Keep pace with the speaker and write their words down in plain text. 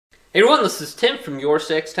Hey everyone, this is Tim from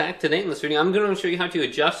YourSixTech. Today in this video, I'm going to show you how to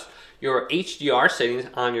adjust your HDR settings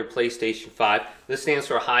on your PlayStation 5. This stands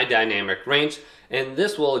for High Dynamic Range, and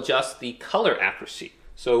this will adjust the color accuracy.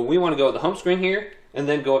 So we want to go to the home screen here, and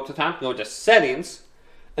then go up to the top, go to Settings,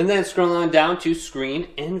 and then scroll on down to Screen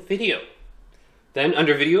and Video. Then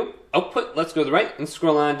under Video, Output, let's go to the right and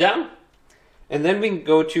scroll on down, and then we can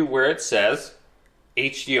go to where it says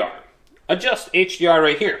HDR. Adjust HDR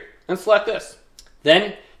right here, and select this.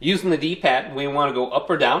 Then, using the D-pad, we want to go up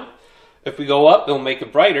or down. If we go up, it'll make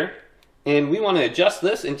it brighter. And we want to adjust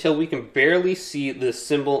this until we can barely see the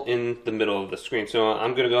symbol in the middle of the screen. So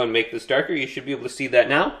I'm going to go ahead and make this darker. You should be able to see that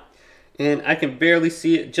now. And I can barely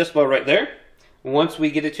see it just about right there. Once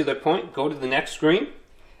we get it to that point, go to the next screen.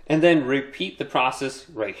 And then repeat the process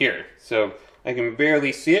right here. So I can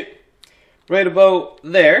barely see it. Right about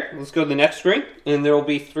there, let's go to the next screen. And there will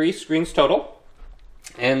be 3 screens total.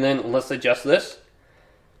 And then let's adjust this.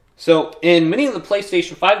 So in many of the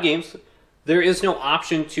PlayStation 5 games, there is no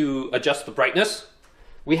option to adjust the brightness.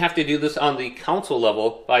 We have to do this on the console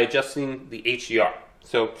level by adjusting the HDR.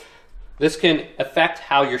 So this can affect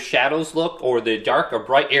how your shadows look or the dark or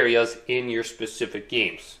bright areas in your specific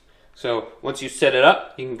games. So once you set it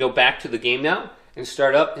up, you can go back to the game now and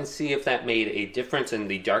start up and see if that made a difference in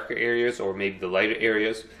the darker areas or maybe the lighter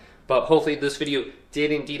areas. But hopefully this video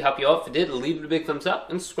did indeed help you out. If it did, leave it a big thumbs up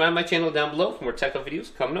and subscribe to my channel down below for more tech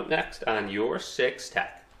videos coming up next on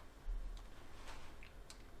YourSixTech.